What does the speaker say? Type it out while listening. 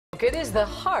It is the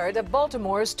heart of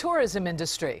Baltimore's tourism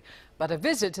industry, but a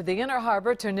visit to the Inner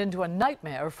Harbor turned into a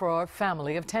nightmare for a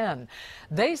family of 10.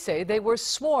 They say they were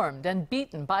swarmed and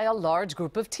beaten by a large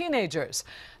group of teenagers.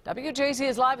 WJZ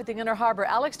is live at the Inner Harbor.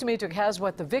 Alex Dimitri has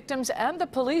what the victims and the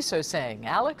police are saying.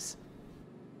 Alex?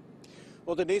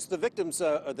 Well, Denise, the victims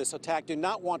of this attack do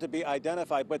not want to be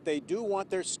identified, but they do want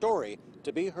their story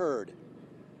to be heard.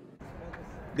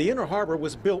 The Inner Harbor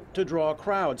was built to draw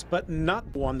crowds, but not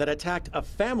one that attacked a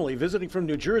family visiting from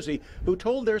New Jersey who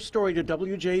told their story to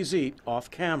WJZ off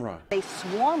camera. They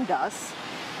swarmed us.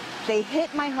 They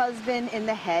hit my husband in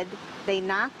the head. They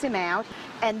knocked him out,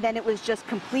 and then it was just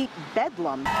complete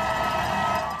bedlam.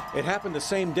 It happened the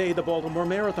same day the Baltimore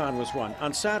Marathon was run,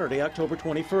 on Saturday, October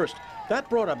 21st. That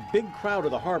brought a big crowd to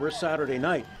the harbor Saturday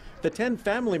night. The 10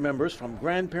 family members, from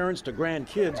grandparents to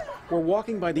grandkids, were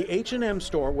walking by the H&M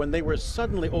store when they were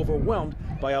suddenly overwhelmed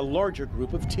by a larger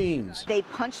group of teens. They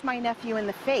punched my nephew in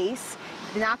the face,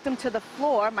 knocked him to the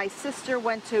floor. My sister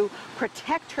went to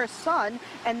protect her son,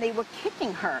 and they were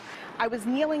kicking her. I was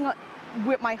kneeling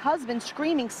with my husband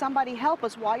screaming, "Somebody help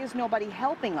us, why is nobody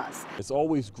helping us?" It's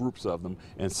always groups of them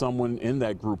and someone in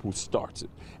that group who starts it.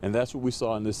 And that's what we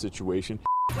saw in this situation.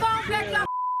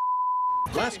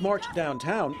 Last March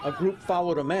downtown, a group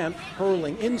followed a man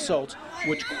hurling insults,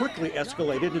 which quickly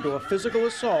escalated into a physical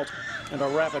assault and a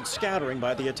rapid scattering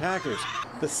by the attackers.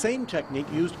 The same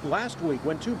technique used last week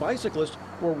when 2 bicyclists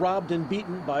were robbed and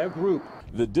beaten by a group.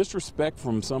 The disrespect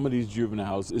from some of these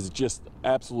juveniles is just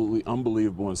absolutely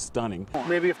unbelievable and stunning.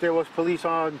 Maybe if there was police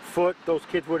on foot, those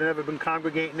kids would have never been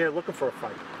congregating there looking for a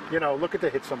fight. You know, looking to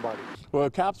hit somebody. Well,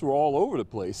 cops were all over the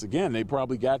place. Again, they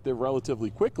probably got there relatively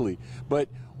quickly, but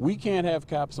we can't have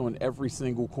cops on every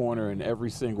single corner and every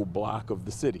single block of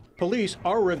the city. Police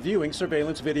are reviewing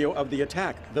surveillance video of the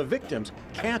attack. The victims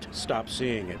can't stop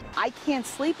seeing it. I can't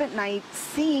sleep at night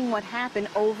seeing what happened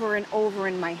over and over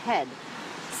in my head,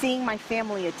 seeing my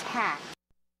family attacked.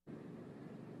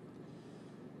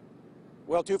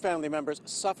 Well, 2 family members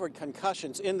suffered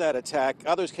concussions in that attack.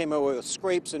 Others came away with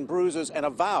scrapes and bruises and a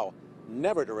vow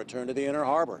never to return to the Inner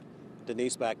Harbor.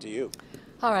 Denise, back to you.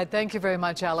 All right, thank you very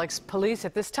much, Alex. Police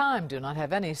at this time do not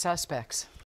have any suspects.